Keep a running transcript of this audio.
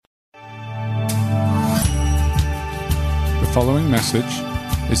following message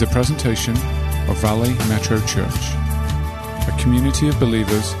is a presentation of Valley Metro Church, a community of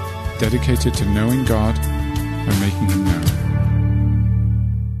believers dedicated to knowing God and making Him known.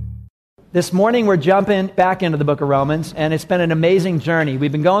 This morning we're jumping back into the book of Romans, and it's been an amazing journey. We've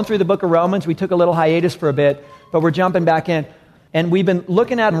been going through the book of Romans. We took a little hiatus for a bit, but we're jumping back in. And we've been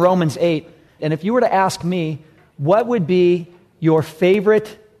looking at Romans 8, and if you were to ask me, what would be your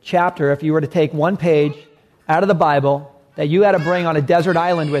favorite chapter if you were to take one page out of the Bible that you had to bring on a desert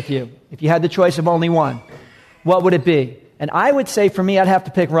island with you, if you had the choice of only one, what would it be? And I would say for me, I'd have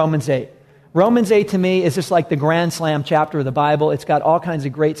to pick Romans 8. Romans 8 to me is just like the grand slam chapter of the Bible. It's got all kinds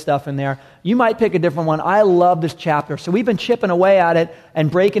of great stuff in there. You might pick a different one. I love this chapter. So we've been chipping away at it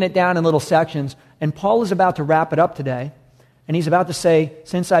and breaking it down in little sections. And Paul is about to wrap it up today. And he's about to say,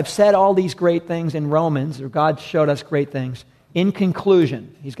 since I've said all these great things in Romans, or God showed us great things, in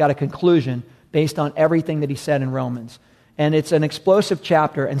conclusion, he's got a conclusion based on everything that he said in Romans. And it's an explosive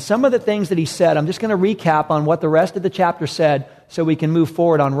chapter. And some of the things that he said, I'm just going to recap on what the rest of the chapter said so we can move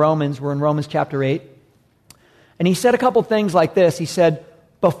forward on Romans. We're in Romans chapter 8. And he said a couple things like this. He said,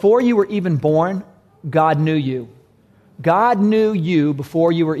 before you were even born, God knew you. God knew you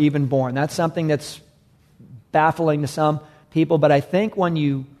before you were even born. That's something that's baffling to some people, but I think when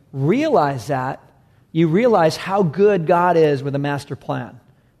you realize that, you realize how good God is with a master plan.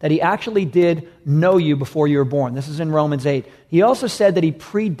 That He actually did know you before you were born. This is in Romans 8. He also said that He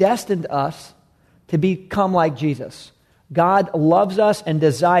predestined us to become like Jesus. God loves us and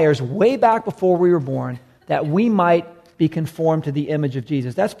desires way back before we were born that we might be conformed to the image of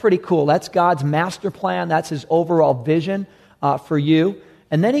Jesus. That's pretty cool. That's God's master plan. That's His overall vision for you.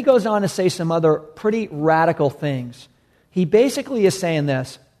 And then he goes on to say some other pretty radical things. He basically is saying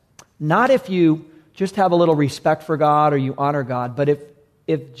this, not if you just have a little respect for God or you honor God, but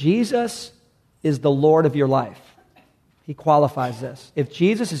if Jesus is the Lord of your life, he qualifies this. If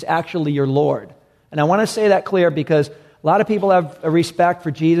Jesus is actually your Lord, and I want to say that clear because a lot of people have a respect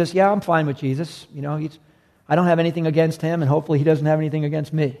for Jesus. Yeah, I'm fine with Jesus. You know, I don't have anything against him, and hopefully he doesn't have anything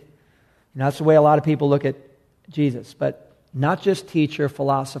against me. You know, that's the way a lot of people look at Jesus. But not just teacher,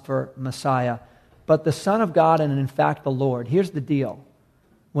 philosopher, Messiah, but the Son of God and in fact the Lord. Here's the deal.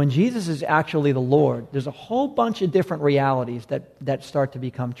 When Jesus is actually the Lord, there's a whole bunch of different realities that start to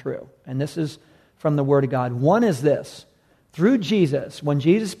become true. And this is from the Word of God. One is this. Through Jesus, when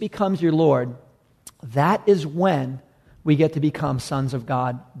Jesus becomes your Lord, that is when we get to become sons of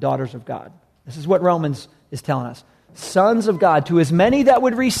God, daughters of God. This is what Romans is telling us. Sons of God, to as many that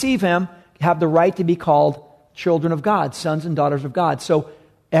would receive Him, have the right to be called children of God, sons and daughters of God. So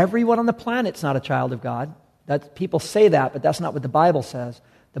everyone on the planet's not a child of God. People say that, but that's not what the Bible says.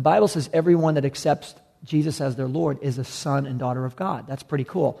 The Bible says everyone that accepts Jesus as their Lord is a son and daughter of God. That's pretty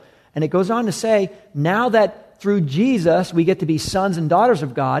cool. And it goes on to say, now that through Jesus we get to be sons and daughters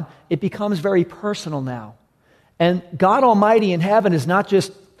of God, it becomes very personal now. And God Almighty in heaven is not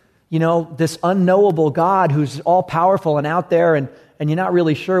just, this unknowable God who's all-powerful and out there and you're not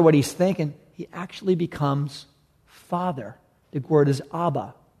really sure what He's thinking. He actually becomes Father. The word is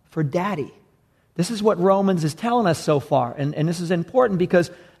Abba, for Daddy. This is what Romans is telling us so far. And this is important because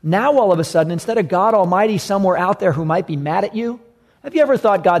now all of a sudden, instead of God Almighty somewhere out there who might be mad at you, have you ever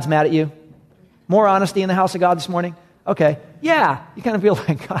thought God's mad at you? More honesty in the house of God this morning? Okay. Yeah. You kind of feel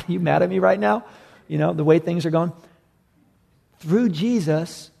like, God, are you mad at me right now? The way things are going. Through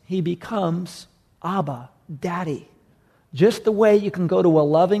Jesus, He becomes Abba, Daddy. Just the way you can go to a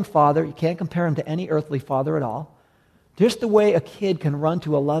loving father, you can't compare Him to any earthly father at all. Just the way a kid can run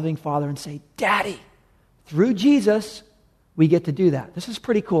to a loving father and say, Daddy. Through Jesus, we get to do that. This is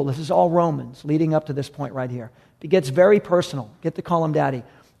pretty cool. This is all Romans leading up to this point right here. It gets very personal. Get to call Him Daddy.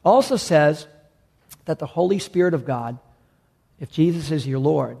 Also says that the Holy Spirit of God, if Jesus is your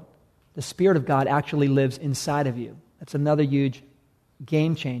Lord, the Spirit of God actually lives inside of you. That's another huge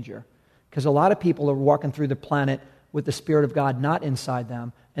game changer. Because a lot of people are walking through the planet with the Spirit of God not inside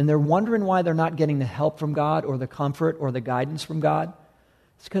them, and they're wondering why they're not getting the help from God or the comfort or the guidance from God.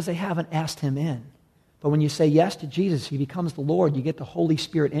 It's because they haven't asked Him in. But when you say yes to Jesus, He becomes the Lord, you get the Holy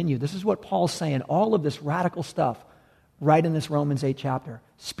Spirit in you. This is what Paul's saying, all of this radical stuff right in this Romans 8 chapter.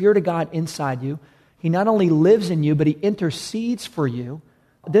 Spirit of God inside you. He not only lives in you, but He intercedes for you.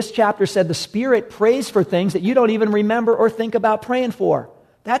 This chapter said the Spirit prays for things that you don't even remember or think about praying for.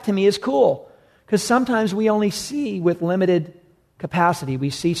 That to me is cool. Because sometimes we only see with limited capacity. We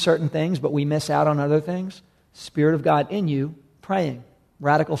see certain things, but we miss out on other things. Spirit of God in you, praying.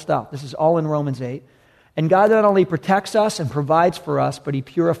 Radical stuff. This is all in Romans 8. And God not only protects us and provides for us, but He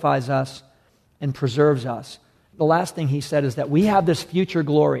purifies us and preserves us. The last thing he said is that we have this future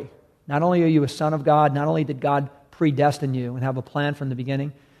glory. Not only are you a son of God, not only did God predestined you and have a plan from the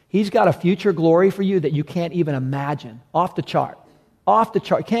beginning, He's got a future glory for you that you can't even imagine. Off the chart. Off the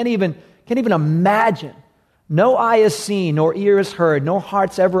chart. Can't even imagine. No eye has seen, nor ear has heard, no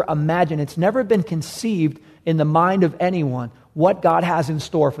heart's ever imagined. It's never been conceived in the mind of anyone what God has in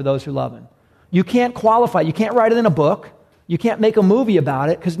store for those who love Him. You can't qualify. You can't write it in a book. You can't make a movie about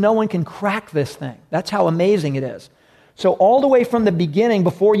it because no one can crack this thing. That's how amazing it is. So all the way from the beginning,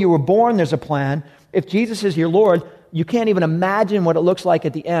 before you were born, there's a plan. If Jesus is your Lord, you can't even imagine what it looks like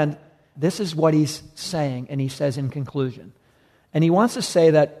at the end. This is what He's saying, and He says in conclusion. And He wants to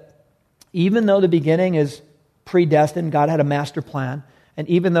say that even though the beginning is predestined, God had a master plan, and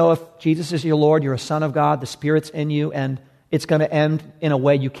even though if Jesus is your Lord, you're a son of God, the Spirit's in you, and it's going to end in a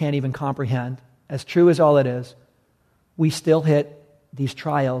way you can't even comprehend, as true as all it is, we still hit these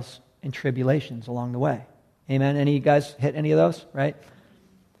trials and tribulations along the way. Amen? Any of you guys hit any of those, right?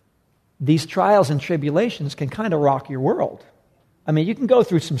 These trials and tribulations can kind of rock your world. I mean, you can go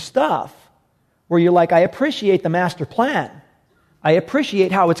through some stuff where you're like, I appreciate the master plan. I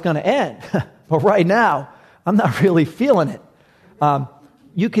appreciate how it's going to end. But right now, I'm not really feeling it.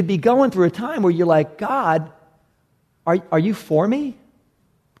 You could be going through a time where you're like, God, are you for me?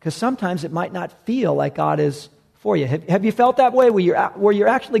 Because sometimes it might not feel like God is for you. Have you felt that way where you're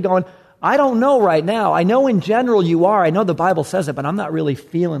actually going, I don't know right now. I know in general you are. I know the Bible says it, but I'm not really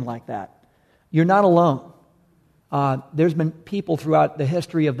feeling like that. You're not alone. There's been people throughout the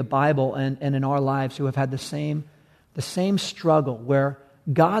history of the Bible and in our lives who have had the same struggle where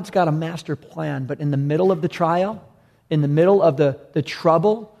God's got a master plan, but in the middle of the trial, in the middle of the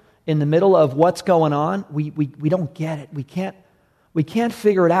trouble, in the middle of what's going on, we don't get it. We can't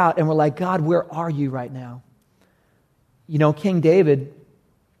figure it out, and we're like, God, where are you right now? You know, King David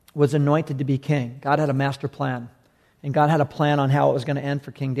was anointed to be king. God had a master plan, and God had a plan on how it was going to end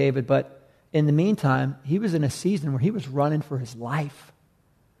for King David, but in the meantime, he was in a season where he was running for his life.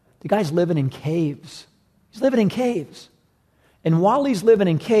 The guy's living in caves. He's living in caves. And while he's living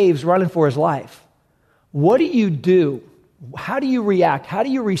in caves, running for his life, what do you do? How do you react? How do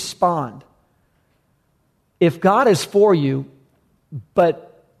you respond? If God is for you,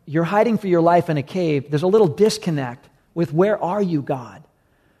 but you're hiding for your life in a cave, there's a little disconnect with where are you, God?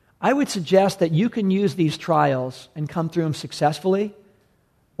 I would suggest that you can use these trials and come through them successfully,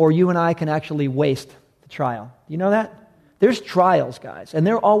 or you and I can actually waste the trial. You know that? There's trials, guys, and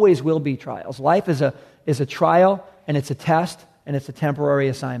there always will be trials. Life is a trial, and it's a test, and it's a temporary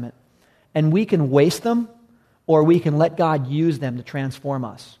assignment. And we can waste them, or we can let God use them to transform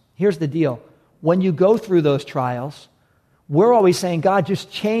us. Here's the deal. When you go through those trials, we're always saying, God,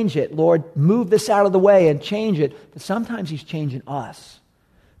 just change it. Lord, move this out of the way and change it. But sometimes He's changing us.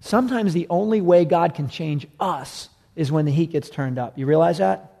 Sometimes the only way God can change us is when the heat gets turned up. You realize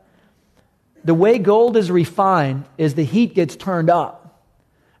that? The way gold is refined is the heat gets turned up.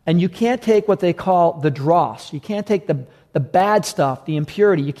 And you can't take what they call the dross. You can't take the bad stuff, the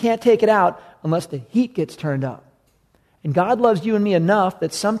impurity. You can't take it out unless the heat gets turned up. And God loves you and me enough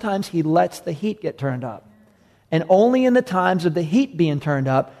that sometimes He lets the heat get turned up. And only in the times of the heat being turned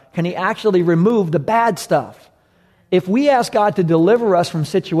up can He actually remove the bad stuff. If we ask God to deliver us from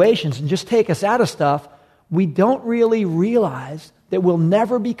situations and just take us out of stuff, we don't really realize that we'll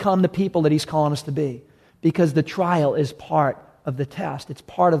never become the people that He's calling us to be, because the trial is part of the test. It's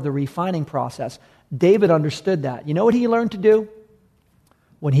part of the refining process. David understood that. You know what he learned to do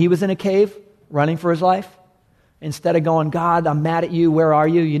when he was in a cave running for his life? Instead of going, God, I'm mad at you, where are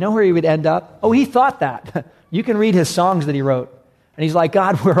you? You know where he would end up? Oh, he thought that. You can read his songs that he wrote. And he's like,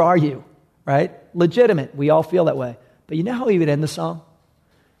 God, where are you? Right? Legitimate. We all feel that way. But you know how he would end the song?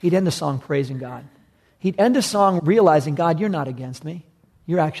 He'd end the song praising God. He'd end the song realizing, God, you're not against me.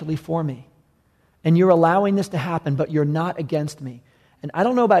 You're actually for me. And you're allowing this to happen, but you're not against me. And I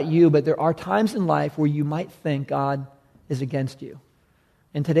don't know about you, but there are times in life where you might think God is against you.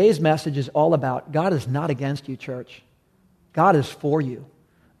 And today's message is all about God is not against you, church. God is for you.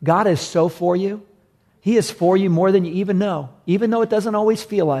 God is so for you. He is for you more than you even know. Even though it doesn't always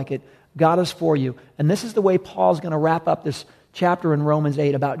feel like it, God is for you. And this is the way Paul's going to wrap up this chapter in Romans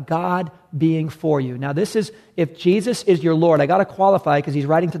 8 about God being for you. Now this is, if Jesus is your Lord, I got to qualify because he's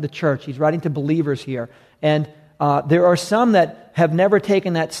writing to the church. He's writing to believers here. And there are some that have never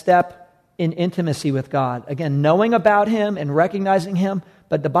taken that step in intimacy with God. Again, knowing about Him and recognizing Him.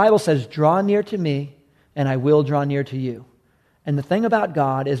 But the Bible says, draw near to me and I will draw near to you. And the thing about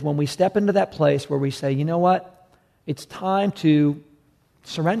God is when we step into that place where we say, you know what? It's time to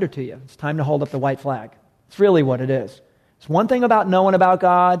surrender to you. It's time to hold up the white flag. It's really what it is. It's one thing about knowing about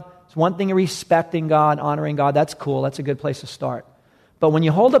God. It's one thing respecting God, honoring God. That's cool. That's a good place to start. But when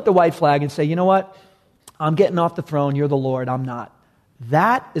you hold up the white flag and say, you know what? I'm getting off the throne, you're the Lord, I'm not.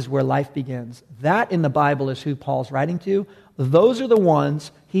 That is where life begins. That in the Bible is who Paul's writing to. Those are the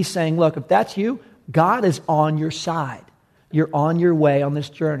ones he's saying, look, if that's you, God is on your side. You're on your way on this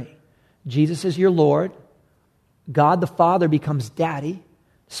journey. Jesus is your Lord. God the Father becomes Daddy.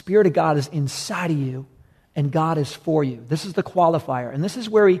 The Spirit of God is inside of you, and God is for you. This is the qualifier, and this is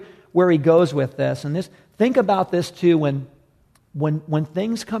where he goes with this. And think about this too when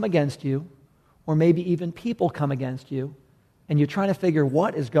things come against you, or maybe even people come against you, and you're trying to figure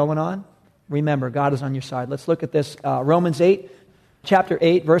what is going on. Remember, God is on your side. Let's look at this. Romans 8, chapter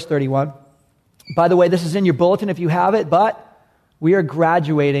 8, verse 31. By the way, this is in your bulletin if you have it, but we are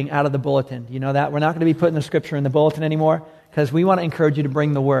graduating out of the bulletin. You know that? We're not going to be putting the scripture in the bulletin anymore because we want to encourage you to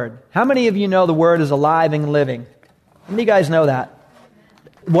bring the Word. How many of you know the Word is alive and living? How many of you guys know that?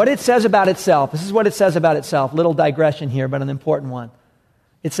 What it says about itself. This is what it says about itself. Little digression here, but an important one.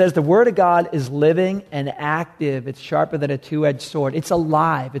 It says the Word of God is living and active. It's sharper than a two-edged sword. It's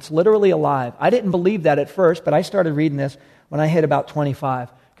alive. It's literally alive. I didn't believe that at first, but I started reading this when I hit about 25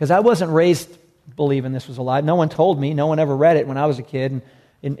 because I wasn't raised believing this was alive. No one told me. No one ever read it when I was a kid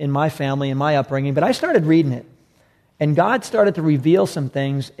in my family, in my upbringing. But I started reading it. And God started to reveal some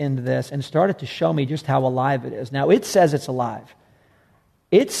things into this and started to show me just how alive it is. Now, it says it's alive.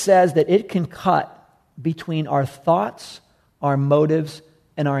 It says that it can cut between our thoughts, our motives,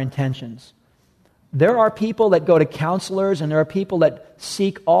 and our intentions. There are people that go to counselors and there are people that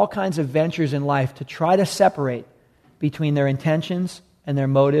seek all kinds of ventures in life to try to separate between their intentions and their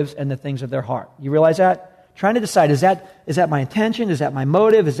motives and the things of their heart. You realize that? Trying to decide, is that my intention? Is that my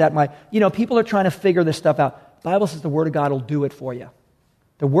motive? Is that my... people are trying to figure this stuff out. The Bible says the Word of God will do it for you.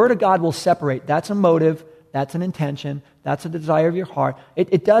 The Word of God will separate. That's a motive. That's an intention. That's a desire of your heart.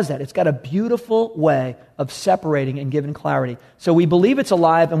 It does that. It's got a beautiful way of separating and giving clarity. So we believe it's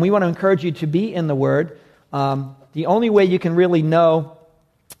alive, and we want to encourage you to be in the Word. The only way you can really know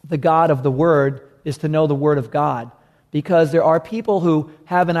the God of the Word is to know the Word of God. Because there are people who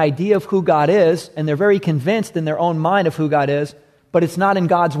have an idea of who God is, and they're very convinced in their own mind of who God is, but it's not in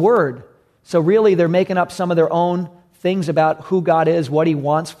God's Word. So really, they're making up some of their own things about who God is, what He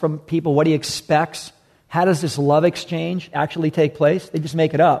wants from people, what He expects. How does this love exchange actually take place? They just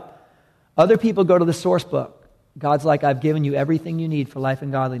make it up. Other people go to the source book. God's like, I've given you everything you need for life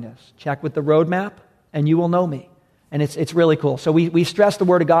and godliness. Check with the roadmap, and you will know me. And it's really cool. So we stress the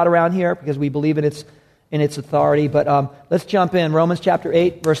Word of God around here because we believe in its authority. But let's jump in. Romans chapter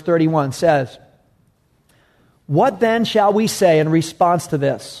 8, verse 31 says, what then shall we say in response to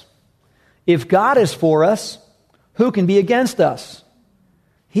this? If God is for us, who can be against us?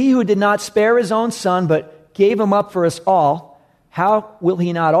 He who did not spare His own Son, but gave Him up for us all, how will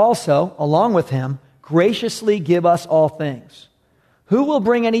He not also, along with Him, graciously give us all things? Who will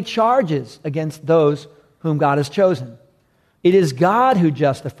bring any charges against those whom God has chosen? It is God who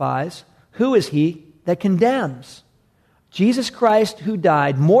justifies. Who is He that condemns? Jesus Christ, who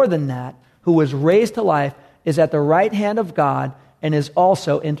died, more than that, who was raised to life, is at the right hand of God and is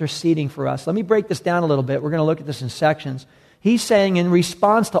also interceding for us. Let me break this down a little bit. We're going to look at this in sections. He's saying in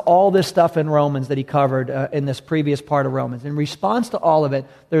response to all this stuff in Romans that he covered in this previous part of Romans, in response to all of it,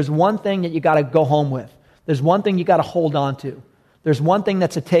 there's one thing that you got to go home with. There's one thing you got to hold on to. There's one thing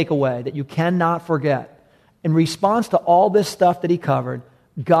that's a takeaway that you cannot forget. In response to all this stuff that he covered,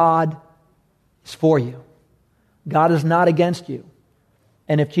 God is for you. God is not against you.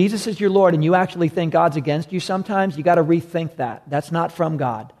 And if Jesus is your Lord and you actually think God's against you sometimes, you got to rethink that. That's not from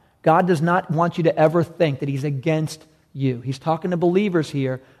God. God does not want you to ever think that He's against you. He's talking to believers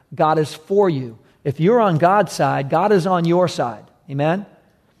here. God is for you. If you're on God's side, God is on your side. Amen?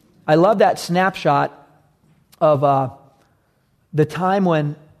 I love that snapshot of the time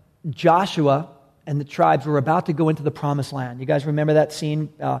when Joshua and the tribes were about to go into the promised land. You guys remember that scene?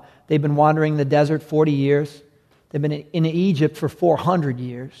 They've been wandering the desert 40 years. They've been in Egypt for 400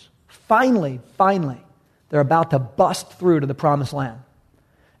 years. Finally, they're about to bust through to the promised land.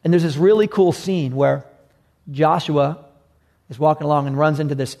 And there's this really cool scene where Joshua is walking along and runs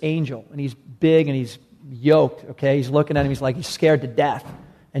into this angel. And he's big and he's yoked, okay? He's looking at him. He's like, he's scared to death.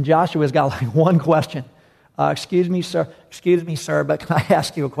 And Joshua's got like one question. Excuse me, sir, but can I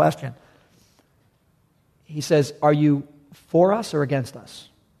ask you a question? He says, are you for us or against us?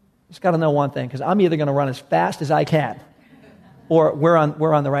 Just got to know one thing, because I'm either going to run as fast as I can, or we're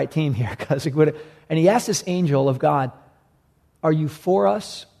on the right team here. And he asked this angel of God, are you for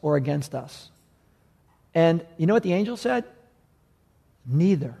us or against us? And you know what the angel said?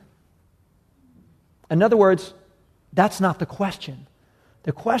 Neither. In other words, that's not the question.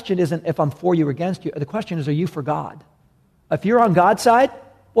 The question isn't if I'm for you or against you. The question is, are you for God? If you're on God's side,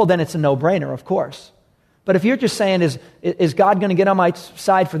 well, then it's a no-brainer, of course. But if you're just saying, is God going to get on my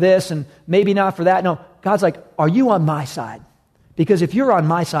side for this and maybe not for that? No, God's like, are you on my side? Because if you're on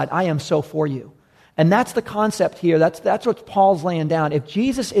my side, I am so for you. And that's the concept here. That's what Paul's laying down. If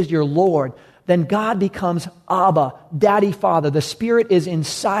Jesus is your Lord, then God becomes Abba, Daddy, Father. The Spirit is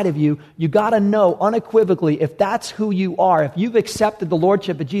inside of you. You got to know unequivocally if that's who you are. If you've accepted the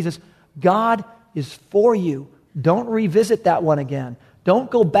Lordship of Jesus, God is for you. Don't revisit that one again.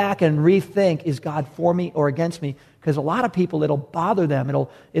 Don't go back and rethink, is God for me or against me? Because a lot of people, it'll bother them.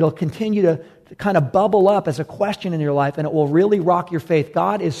 It'll continue to kind of bubble up as a question in your life, and it will really rock your faith.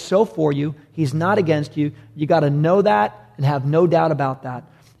 God is so for you. He's not against you. You got to know that and have no doubt about that.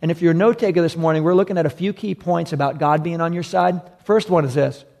 And if you're a note taker this morning, we're looking at a few key points about God being on your side. First one is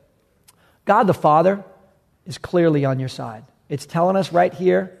this. God the Father is clearly on your side. It's telling us right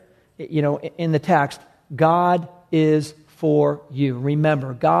here, in the text, God is for you.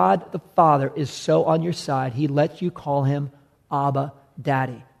 Remember, God the Father is so on your side, He lets you call Him Abba,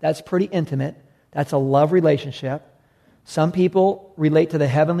 Daddy. That's pretty intimate. That's a love relationship. Some people relate to the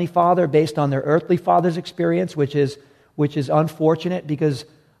Heavenly Father based on their earthly father's experience, which is unfortunate because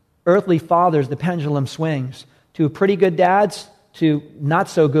earthly fathers, the pendulum swings to pretty good dads to not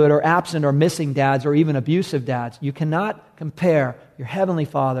so good or absent or missing dads or even abusive dads. You cannot compare your Heavenly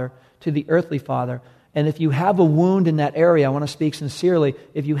Father to the earthly father. And if you have a wound in that area, I want to speak sincerely,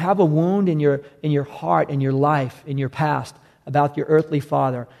 if you have a wound in your heart, in your life, in your past about your earthly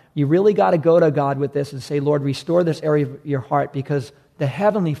father, you really got to go to God with this and say, Lord, restore this area of your heart, because the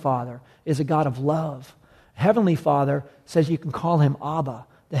Heavenly Father is a God of love. Heavenly Father says you can call Him Abba.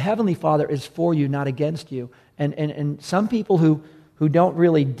 The Heavenly Father is for you, not against you. And some people who don't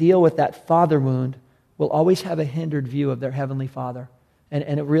really deal with that father wound will always have a hindered view of their Heavenly Father.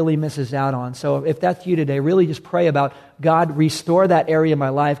 And it really misses out on. So if that's you today, really just pray about, God, restore that area of my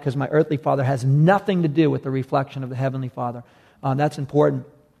life, because my earthly father has nothing to do with the reflection of the Heavenly Father. That's important.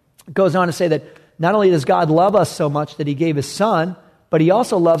 It goes on to say that not only does God love us so much that He gave His Son, but He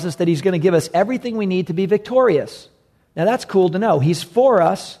also loves us that He's going to give us everything we need to be victorious. Now that's cool to know. He's for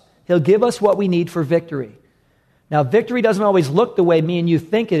us. He'll give us what we need for victory. Now victory doesn't always look the way me and you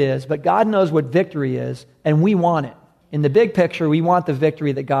think it is, but God knows what victory is, and we want it. In the big picture, we want the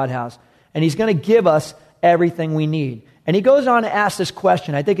victory that God has. And He's going to give us everything we need. And He goes on to ask this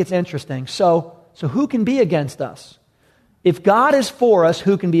question. I think it's interesting. So who can be against us? If God is for us,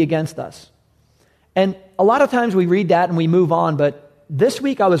 who can be against us? And a lot of times we read that and we move on, but this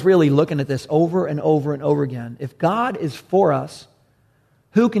week I was really looking at this over and over and over again. If God is for us,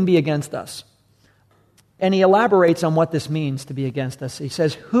 who can be against us? And he elaborates on what this means to be against us. He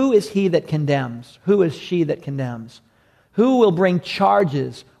says, who is he that condemns? Who is she that condemns? Who will bring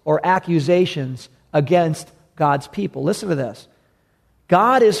charges or accusations against God's people? Listen to this.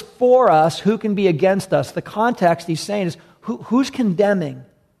 God is for us. Who can be against us? The context he's saying is, who's condemning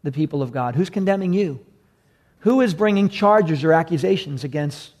the people of God? Who's condemning you? Who is bringing charges or accusations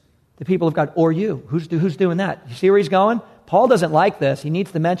against the people of God, or you? Who's doing that? You see where he's going? Paul doesn't like this. He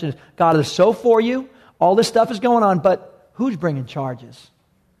needs to mention God is so for you. All this stuff is going on, but who's bringing charges?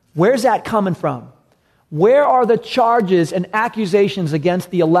 Where's that coming from? Where are the charges and accusations against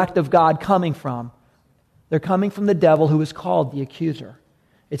the elect of God coming from? They're coming from the devil, who is called the accuser.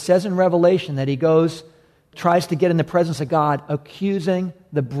 It says in Revelation that he tries to get in the presence of God, accusing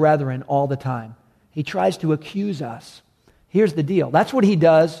the brethren all the time. He tries to accuse us. Here's the deal. That's what he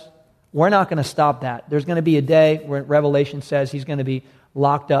does. We're not going to stop that. There's going to be a day where Revelation says he's going to be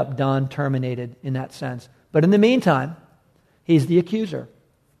locked up, done, terminated in that sense. But in the meantime, he's the accuser.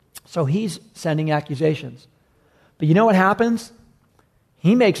 So he's sending accusations. But you know what happens?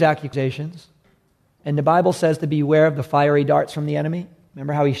 He makes accusations, and the Bible says to beware of the fiery darts from the enemy.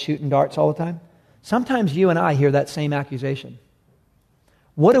 Remember how he's shooting darts all the time? Sometimes you and I hear that same accusation.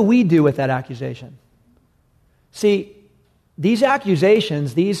 What do we do with that accusation? See, these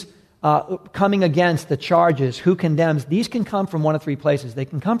accusations, these coming against the charges, who condemns, these can come from one of three places. They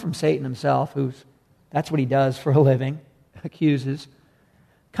can come from Satan himself, that's what he does for a living, accuses.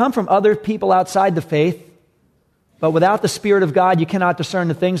 Come from other people outside the faith, but without the Spirit of God, you cannot discern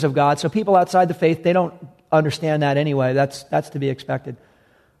the things of God. So people outside the faith, they don't understand that anyway. That's to be expected.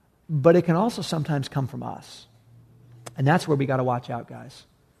 But it can also sometimes come from us. And that's where we got to watch out, guys.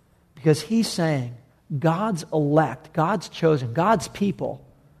 Because he's saying, God's elect, God's chosen, God's people,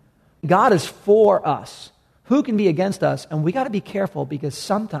 God is for us. Who can be against us? And we got to be careful, because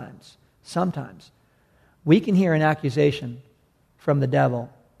sometimes we can hear an accusation from the devil,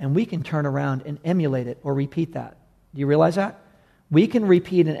 and we can turn around and emulate it or repeat that. Do you realize that? We can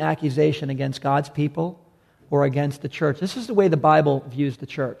repeat an accusation against God's people or against the church. This is the way the Bible views the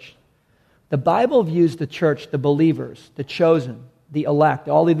church. The Bible views the church, the believers, the chosen, the elect.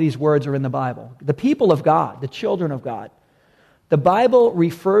 All of these words are in the Bible. The people of God, the children of God. The Bible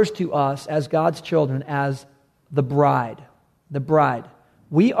refers to us as God's children as the bride. The bride.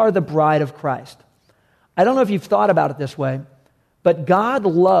 We are the bride of Christ. I don't know if you've thought about it this way, but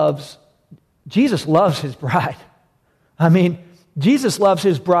Jesus loves his bride. I mean, Jesus loves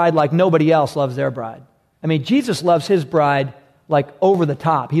his bride like nobody else loves their bride. I mean, Jesus loves his bride like over the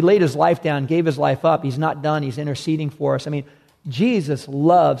top. He laid his life down, gave his life up. He's not done. He's interceding for us. I mean, Jesus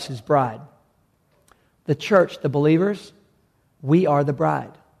loves his bride. The church, the believers, we are the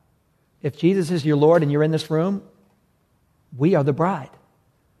bride. If Jesus is your Lord and you're in this room, we are the bride.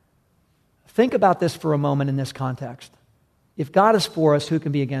 Think about this for a moment in this context. If God is for us, who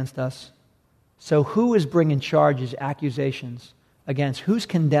can be against us? So who is bringing charges, accusations against? Who's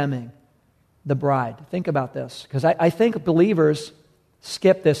condemning the bride? Think about this, because I think believers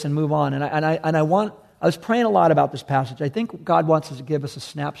skip this and move on. And I was praying a lot about this passage. I think God wants us to give us a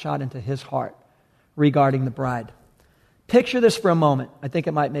snapshot into his heart regarding the bride. Picture this for a moment. I think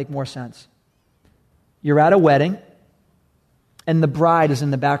it might make more sense. You're at a wedding, and the bride is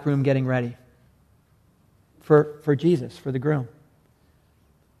in the back room getting ready for Jesus, for the groom.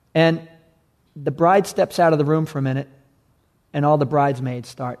 And the bride steps out of the room for a minute, and all the bridesmaids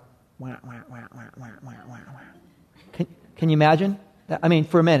start. Wah, wah, wah, wah, wah, wah, wah, wah. Can you imagine that? I mean,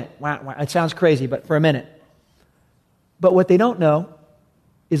 for a minute. Wah, wah. It sounds crazy, but for a minute. But what they don't know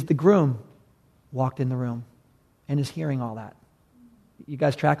is the groom walked in the room and is hearing all that. You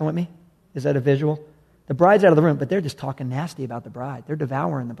guys tracking with me? Is that a visual? The bride's out of the room, but they're just talking nasty about the bride. They're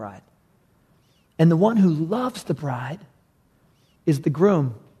devouring the bride. And the one who loves the bride is the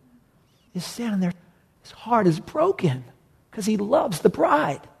groom. Is standing there. His heart is broken because he loves the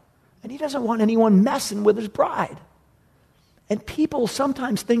bride. And he doesn't want anyone messing with his bride. And people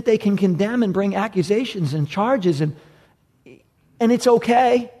sometimes think they can condemn and bring accusations and charges and it's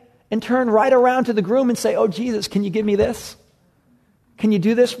okay, and turn right around to the groom and say, oh, Jesus, can you give me this? Can you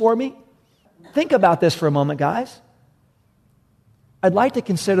do this for me? Think about this for a moment, guys. I'd like to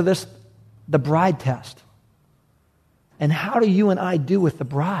consider this the bride test. And how do you and I do with the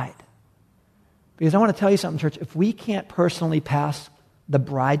bride? Because I want to tell you something, church. If we can't personally pass the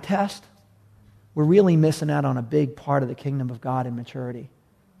bride test, we're really missing out on a big part of the kingdom of God in maturity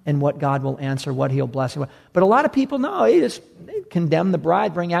and what God will answer, what he'll bless. But a lot of people, no, they condemn the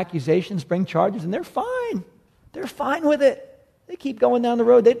bride, bring accusations, bring charges, and they're fine. They're fine with it. They keep going down the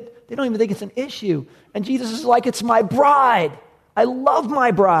road. They don't even think it's an issue. And Jesus is like, it's my bride. I love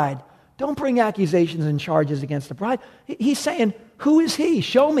my bride. Don't bring accusations and charges against the bride. He's saying, who is he?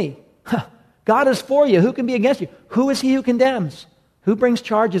 Show me. God is for you. Who can be against you? Who is he who condemns? Who brings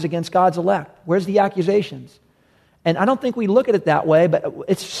charges against God's elect? Where's the accusations? And I don't think we look at it that way, but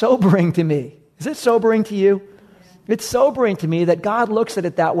it's sobering to me. Is it sobering to you? It's sobering to me that God looks at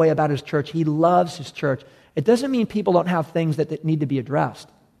it that way about his church. He loves his church. It doesn't mean people don't have things that need to be addressed.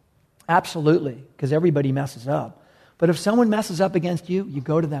 Absolutely, because everybody messes up. But if someone messes up against you, you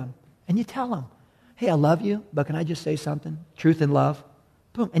go to them and you tell them, hey, I love you, but can I just say something? Truth and love.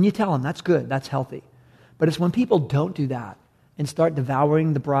 Boom. And you tell them, that's good, that's healthy. But it's when people don't do that and start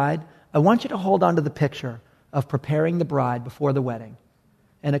devouring the bride, I want you to hold on to the picture of preparing the bride before the wedding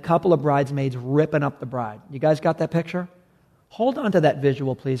and a couple of bridesmaids ripping up the bride. You guys got that picture? Hold on to that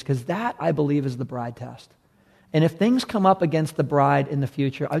visual, please, because that, I believe, is the bride test. And if things come up against the bride in the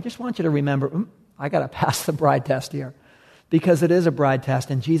future, I just want you to remember, I got to pass the bride test here, because it is a bride test,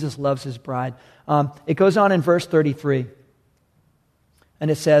 and Jesus loves his bride. It goes on in verse 33,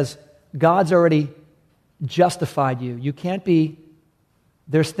 and it says, God's already justified you. You can't be,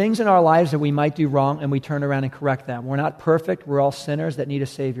 there's things in our lives that we might do wrong, and we turn around and correct them. We're not perfect. We're all sinners that need a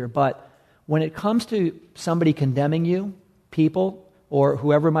Savior. But when it comes to somebody condemning you, people, or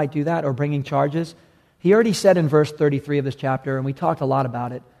whoever might do that, or bringing charges, he already said in verse 33 of this chapter, and we talked a lot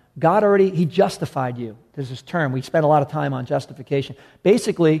about it, he justified you. There's this term. We spent a lot of time on justification.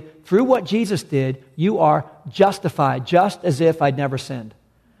 Basically, through what Jesus did, you are justified, just as if I'd never sinned.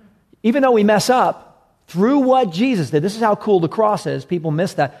 Even though we mess up, through what Jesus did, this is how cool the cross is. People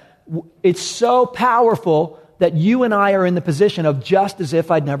miss that. It's so powerful that you and I are in the position of just as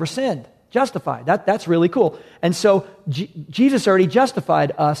if I'd never sinned. Justified. That's really cool. And so Jesus already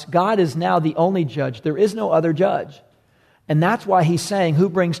justified us. God is now the only judge. There is no other judge. And that's why he's saying, who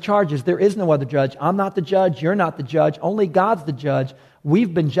brings charges? There is no other judge. I'm not the judge. You're not the judge. Only God's the judge.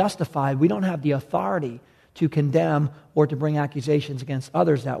 We've been justified. We don't have the authority to condemn or to bring accusations against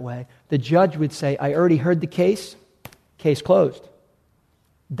others that way. The judge would say, I already heard the case closed.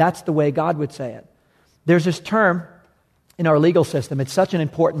 That's the way God would say it. There's this term in our legal system. It's such an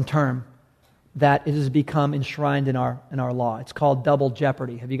important term. that it has become enshrined in our law. It's called double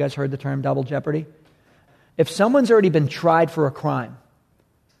jeopardy. Have you guys heard the term double jeopardy? If someone's already been tried for a crime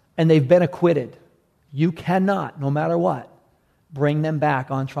and they've been acquitted, you cannot, no matter what, bring them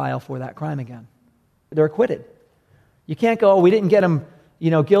back on trial for that crime again. They're acquitted. You can't go, we didn't get them,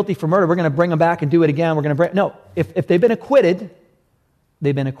 guilty for murder. We're going to bring them back and do it again. No, if they've been acquitted,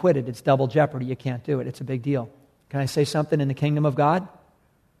 they've been acquitted. It's double jeopardy. You can't do it. It's a big deal. Can I say something in the kingdom of God?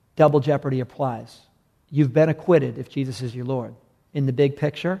 Double jeopardy applies. You've been acquitted if Jesus is your Lord. In the big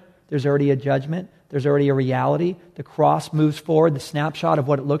picture, there's already a judgment. There's already a reality. The cross moves forward, the snapshot of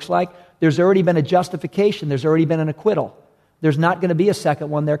what it looks like. There's already been a justification. There's already been an acquittal. There's not going to be a second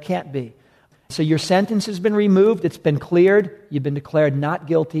one. There can't be. So your sentence has been removed. It's been cleared. You've been declared not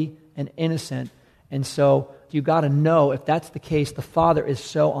guilty and innocent. And so you've got to know if that's the case, the Father is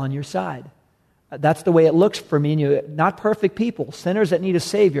so on your side. That's the way it looks for me and you. Not perfect people, sinners that need a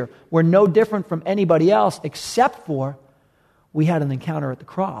Savior. We're no different from anybody else except for we had an encounter at the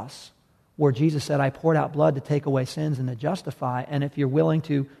cross where Jesus said, I poured out blood to take away sins and to justify. And if you're willing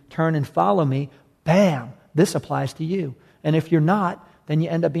to turn and follow me, bam, this applies to you. And if you're not, then you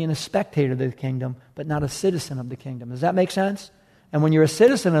end up being a spectator of the kingdom, but not a citizen of the kingdom. Does that make sense? And when you're a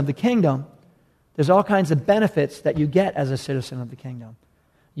citizen of the kingdom, there's all kinds of benefits that you get as a citizen of the kingdom.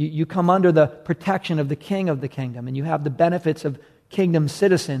 You come under the protection of the king of the kingdom, and you have the benefits of kingdom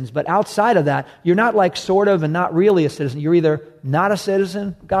citizens. But outside of that, you're not like sort of and not really a citizen. You're either not a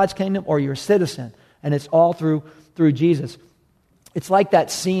citizen of God's kingdom or you're a citizen. And it's all through Jesus. It's like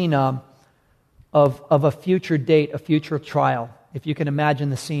that scene of a future date, a future trial. If you can imagine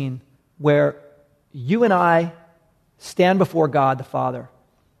the scene where you and I stand before God the Father,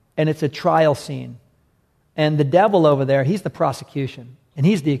 and it's a trial scene. And the devil over there, he's the prosecution. And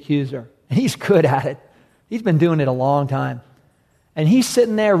he's the accuser. And he's good at it. He's been doing it a long time. And he's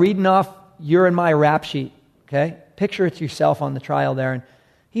sitting there reading off your and my rap sheet. Okay? Picture it's yourself on the trial there. And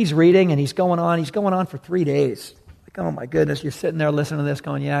he's reading and he's going on for 3 days. Like, oh my goodness, you're sitting there listening to this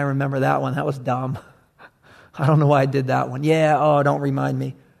going, yeah, I remember that one. That was dumb. I don't know why I did that one. Yeah, don't remind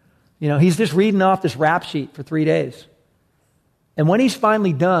me. He's just reading off this rap sheet for 3 days. And when he's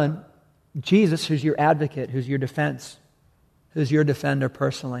finally done, Jesus, who's your advocate, who's your defense, who's your defender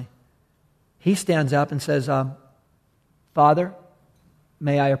personally, he stands up and says, Father,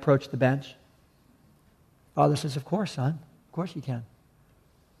 may I approach the bench? Father says, of course, son. Of course you can.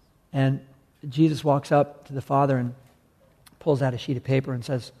 And Jesus walks up to the Father and pulls out a sheet of paper and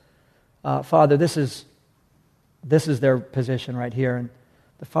says, Father, this is their position right here. And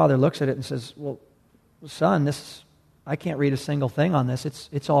the Father looks at it and says, well, son, I can't read a single thing on this.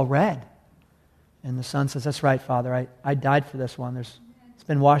 It's all red. And the Son says, that's right, Father. I died for this one. It's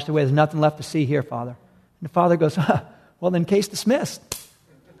been washed away. There's nothing left to see here, Father. And the Father goes, well, then case dismissed.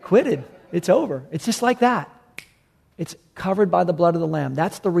 Acquitted. It's over. It's just like that. It's covered by the blood of the Lamb.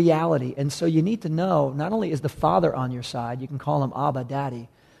 That's the reality. And so you need to know, not only is the Father on your side, you can call him Abba, Daddy,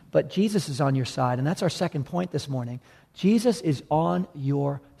 but Jesus is on your side. And that's our second point this morning. Jesus is on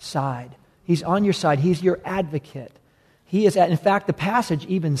your side. He's on your side. He's your advocate. He is, in fact, the passage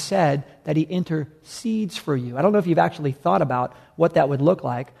even said that he intercedes for you. I don't know if you've actually thought about what that would look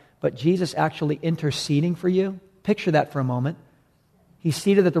like, but Jesus actually interceding for you. Picture that for a moment. He's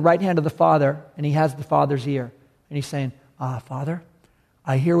seated at the right hand of the Father, and he has the Father's ear. And he's saying, Father,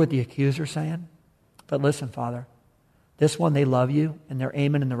 I hear what the accuser's saying, but listen, Father, this one, they love you, and they're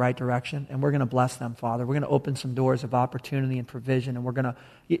aiming in the right direction, and we're going to bless them, Father. We're going to open some doors of opportunity and provision, and we're going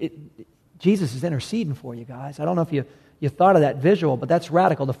to... Jesus is interceding for you, guys. I don't know if you thought of that visual, but that's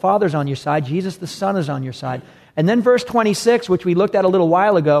radical. The Father's on your side. Jesus, the Son, is on your side. And then verse 26, which we looked at a little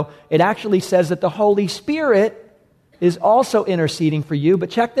while ago, it actually says that the Holy Spirit is also interceding for you.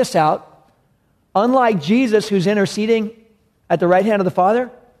 But check this out. Unlike Jesus, who's interceding at the right hand of the Father,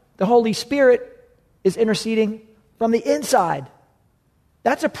 the Holy Spirit is interceding from the inside.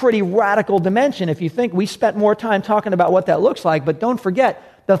 That's a pretty radical dimension if you think. We spent more time talking about what that looks like, but don't forget,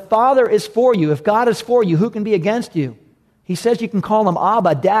 the Father is for you. If God is for you, who can be against you? He says you can call him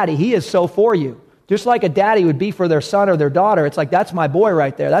Abba, Daddy. He is so for you. Just like a daddy would be for their son or their daughter. It's like, that's my boy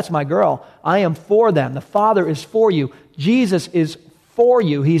right there. That's my girl. I am for them. The Father is for you. Jesus is for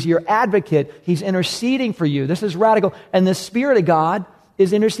you. He's your advocate. He's interceding for you. This is radical. And the Spirit of God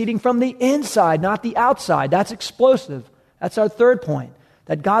is interceding from the inside, not the outside. That's explosive. That's our third point.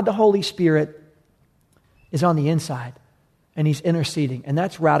 That God the Holy Spirit is on the inside. And he's interceding. And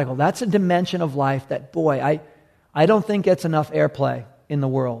that's radical. That's a dimension of life that, boy, I don't think gets enough airplay in the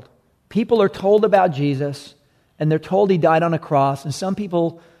world. People are told about Jesus, and they're told he died on a cross, and some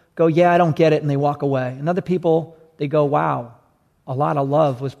people go, yeah, I don't get it, and they walk away. And other people, they go, wow, a lot of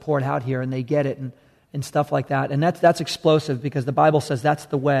love was poured out here, and they get it, and stuff like that. And that's explosive, because the Bible says that's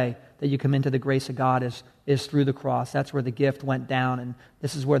the way that you come into the grace of God is through the cross. That's where the gift went down, and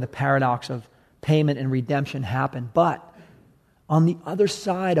this is where the paradox of payment and redemption happened. But on the other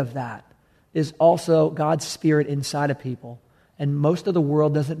side of that is also God's Spirit inside of people, and most of the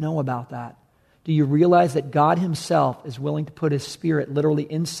world doesn't know about that. Do you realize that God Himself is willing to put His Spirit literally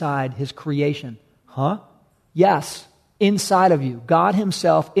inside His creation? Yes, inside of you. God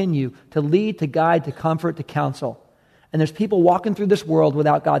Himself in you to lead, to guide, to comfort, to counsel. And there's people walking through this world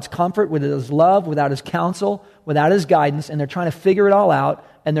without God's comfort, without His love, without His counsel, without His guidance, and they're trying to figure it all out,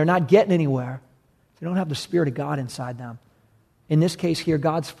 and they're not getting anywhere. They don't have the Spirit of God inside them. In this case here,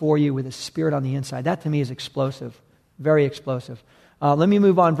 God's for you with His Spirit on the inside. That to me is explosive, very explosive. Let me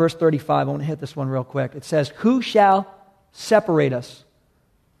move on, verse 35. I want to hit this one real quick. It says, who shall separate us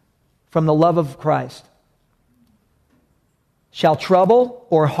from the love of Christ? Shall trouble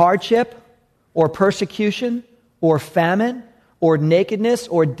or hardship or persecution or famine or nakedness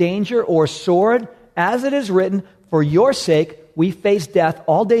or danger or sword? As it is written, for your sake we face death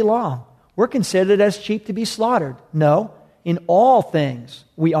all day long. We're considered as sheep to be slaughtered. No, in all things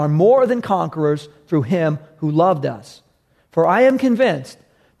we are more than conquerors through Him who loved us. For I am convinced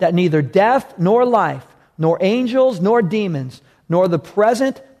that neither death nor life, nor angels nor demons, nor the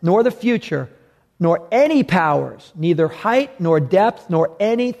present nor the future, nor any powers, neither height nor depth, nor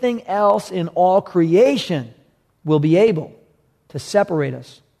anything else in all creation will be able to separate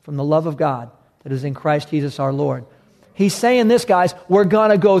us from the love of God that is in Christ Jesus our Lord. He's saying this, guys, we're going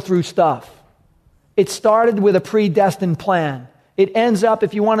to go through stuff. It started with a predestined plan. It ends up,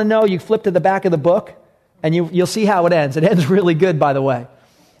 if you want to know, you flip to the back of the book, and you'll see how it ends. It ends really good, by the way.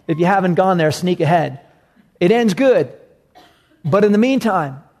 If you haven't gone there, sneak ahead. It ends good. But in the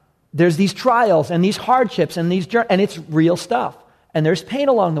meantime, there's these trials and these hardships and it's real stuff. And there's pain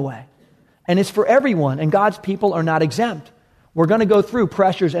along the way. And it's for everyone. And God's people are not exempt. We're going to go through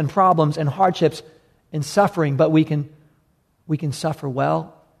pressures and problems and hardships and suffering, but we can suffer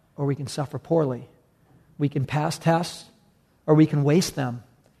well or we can suffer poorly. We can pass tests or we can waste them.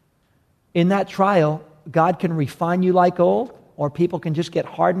 In that trial, God can refine you like gold, or people can just get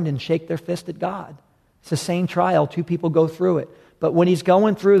hardened and shake their fist at God. It's the same trial. Two people go through it. But when He's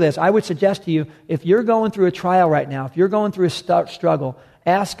going through this, I would suggest to you, if you're going through a trial right now, if you're going through a struggle,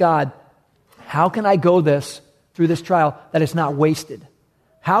 ask God, how can I go through this trial that it's not wasted?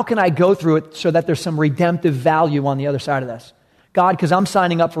 How can I go through it so that there's some redemptive value on the other side of this? God, because I'm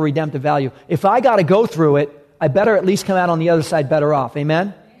signing up for redemptive value. If I got to go through it, I better at least come out on the other side better off.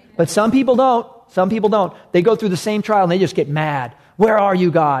 Amen? But some people don't. Some people don't. They go through the same trial and they just get mad. Where are you,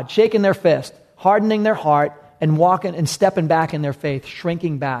 God? Shaking their fist, hardening their heart, and walking and stepping back in their faith,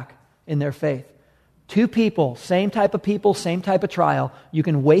 shrinking back in their faith. Two people, same type of trial. You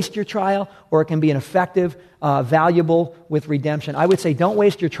can waste your trial, or it can be an effective, valuable with redemption. I would say don't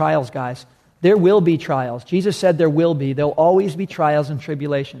waste your trials, guys. There will be trials. Jesus said there will be. There'll always be trials and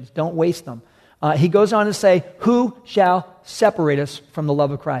tribulations. Don't waste them. He goes on to say, who shall separate us from the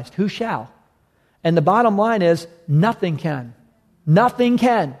love of Christ? Who shall? And the bottom line is, nothing can. Nothing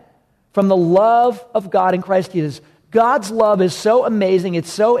can. From the love of God in Christ Jesus. God's love is so amazing,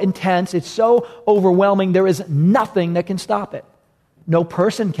 it's so intense, it's so overwhelming, there is nothing that can stop it. No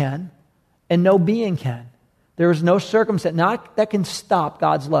person can, and no being can. There is no circumstance that can stop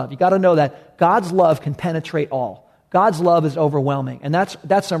God's love. You got to know that God's love can penetrate all. God's love is overwhelming, and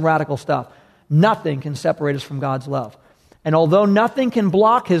that's some radical stuff. Nothing can separate us from God's love. And although nothing can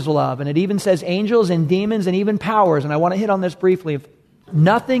block His love, and it even says angels and demons and even powers, and I want to hit on this briefly,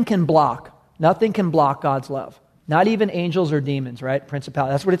 nothing can block God's love. Not even angels or demons, right?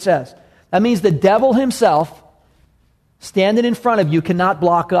 Principality. That's what it says. That means the devil himself, standing in front of you, cannot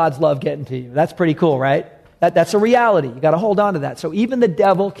block God's love getting to you. That's pretty cool, right? That's a reality. You got to hold on to that. So even the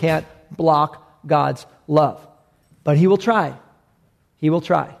devil can't block God's love. But he will try. He will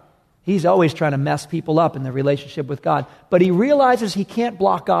try. He's always trying to mess people up in their relationship with God. But he realizes he can't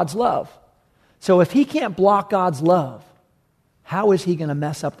block God's love. So if he can't block God's love, how is he going to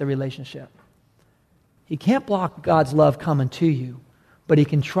mess up the relationship? He can't block God's love coming to you, but he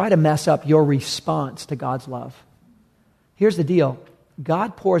can try to mess up your response to God's love. Here's the deal.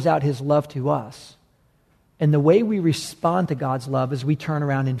 God pours out His love to us, and the way we respond to God's love is we turn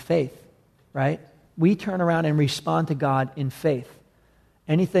around in faith, right? We turn around and respond to God in faith.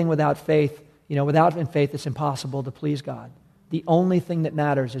 Anything without faith, without faith, it's impossible to please God. The only thing that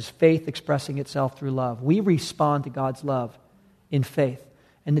matters is faith expressing itself through love. We respond to God's love in faith.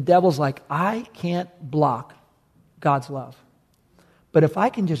 And the devil's like, I can't block God's love. But if I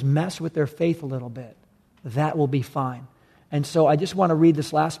can just mess with their faith a little bit, that will be fine. And so I just want to read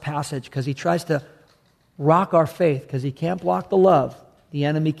this last passage because he tries to rock our faith because he can't block the love. The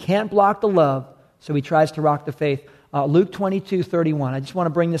enemy can't block the love, so he tries to rock the faith. Luke 22:31. I just want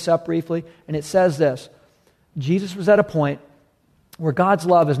to bring this up briefly, and it says this. Jesus was at a point where God's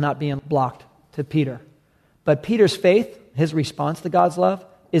love is not being blocked to Peter. But Peter's faith, his response to God's love,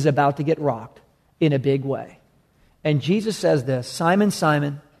 is about to get rocked in a big way. And Jesus says this, Simon,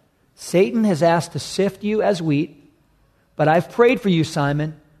 Simon, Satan has asked to sift you as wheat, but I've prayed for you,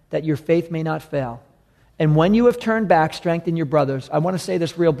 Simon, that your faith may not fail. And when you have turned back, strengthen your brothers. I want to say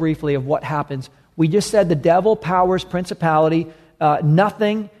this real briefly of what happens. We just said the devil, powers, principality,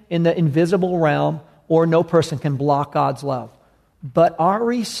 nothing in the invisible realm or no person can block God's love. But our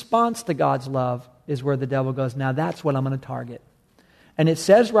response to God's love is where the devil goes, now that's what I'm going to target. And it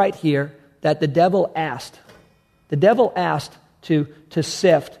says right here that the devil asked. The devil asked to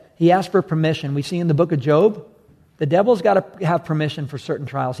sift. He asked for permission. We see in the book of Job, the devil's got to have permission for certain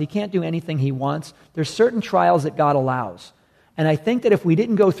trials. He can't do anything he wants. There's certain trials that God allows. And I think that if we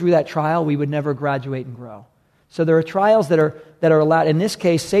didn't go through that trial, we would never graduate and grow. So there are trials that are allowed. In this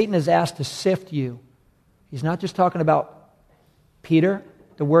case, Satan is asked to sift you. He's not just talking about Peter.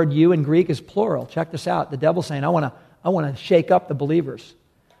 The word you in Greek is plural. Check this out. The devil's saying, I want to shake up the believers.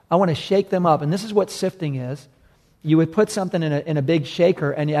 I want to shake them up. And this is what sifting is. You would put something in a big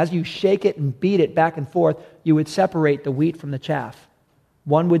shaker, and as you shake it and beat it back and forth, you would separate the wheat from the chaff.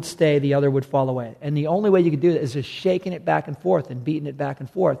 One would stay, the other would fall away. And the only way you could do that is just shaking it back and forth and beating it back and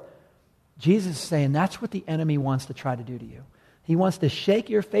forth. Jesus is saying that's what the enemy wants to try to do to you. He wants to shake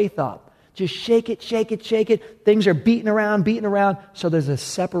your faith up. Just shake it, shake it, shake it. Things are beating around, so there's a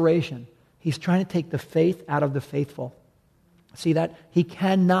separation. He's trying to take the faith out of the faithful. See that? He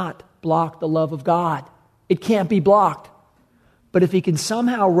cannot block the love of God. It can't be blocked. But if he can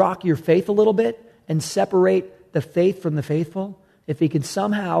somehow rock your faith a little bit and separate the faith from the faithful, if he can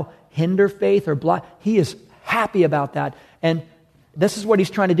somehow hinder faith or block, he is happy about that. And this is what he's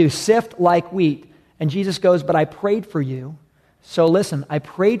trying to do, sift like wheat. And Jesus goes, but I prayed for you. So listen, I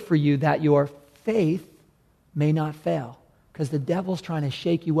prayed for you that your faith may not fail. Because the devil's trying to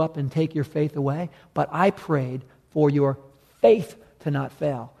shake you up and take your faith away. But I prayed for your faith to not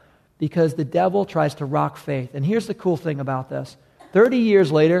fail. Because the devil tries to rock faith. And here's the cool thing about this. 30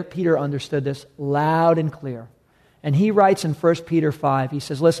 years later, Peter understood this loud and clear. And he writes in 1 Peter 5, he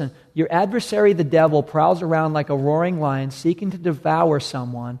says, listen, your adversary, the devil, prowls around like a roaring lion, seeking to devour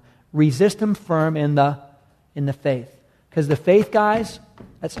someone. Resist him firm in the faith. Because the faith, guys,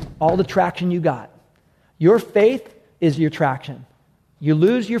 that's all the traction you got. Your faith is your traction. You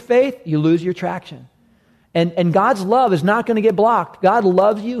lose your faith, you lose your traction. And God's love is not going to get blocked. God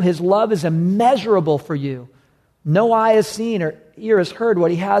loves you. His love is immeasurable for you. No eye has seen or ear has heard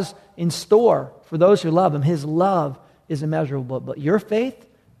what he has in store for those who love him. His love is immeasurable. But your faith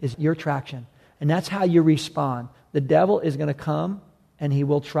is your traction. And that's how you respond. The devil is going to come and he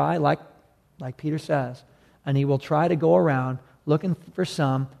will try, like Peter says, and he will try to go around looking for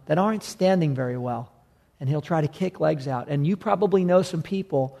some that aren't standing very well. And he'll try to kick legs out. And you probably know some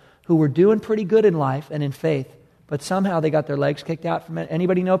people who were doing pretty good in life and in faith, but somehow they got their legs kicked out from it.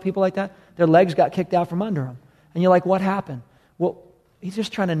 Anybody know people like that? Their legs got kicked out from under them. And you're like, what happened? Well, he's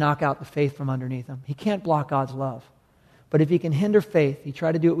just trying to knock out the faith from underneath him. He can't block God's love. But if he can hinder faith, he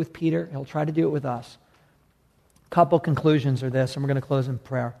tried to do it with Peter, he'll try to do it with us. A couple conclusions are this, and we're going to close in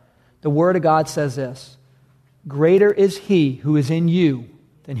prayer. The Word of God says this, greater is he who is in you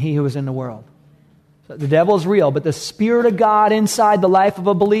than he who is in the world. The devil is real, but the Spirit of God inside the life of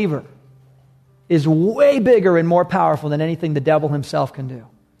a believer is way bigger and more powerful than anything the devil himself can do.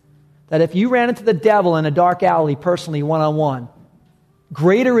 That if you ran into the devil in a dark alley personally, one-on-one,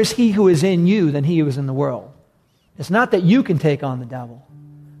 greater is he who is in you than he who is in the world. It's not that you can take on the devil,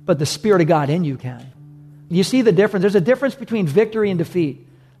 but the Spirit of God in you can. You see the difference? There's a difference between victory and defeat.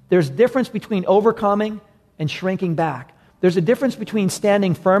 There's a difference between overcoming and shrinking back. There's a difference between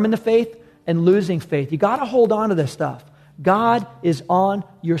standing firm in the faith and losing faith. You got to hold on to this stuff. God is on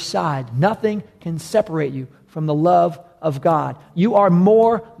your side. Nothing can separate you from the love of God. You are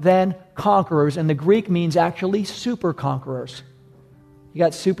more than conquerors, and the Greek means actually super conquerors. You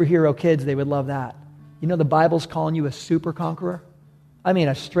got superhero kids, they would love that. You know the Bible's calling you a super conqueror? I mean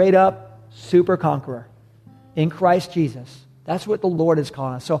a straight up super conqueror in Christ Jesus. That's what the Lord is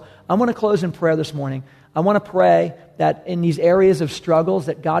calling us. So I'm going to close in prayer this morning. I want to pray that in these areas of struggles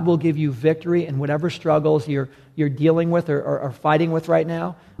that God will give you victory in whatever struggles you're dealing with or fighting with right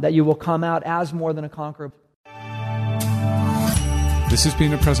now, that you will come out as more than a conqueror. This has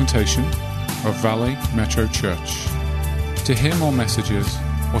been a presentation of Valley Metro Church. To hear more messages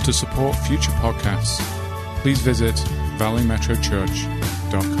or to support future podcasts, please visit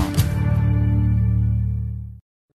valleymetrochurch.com.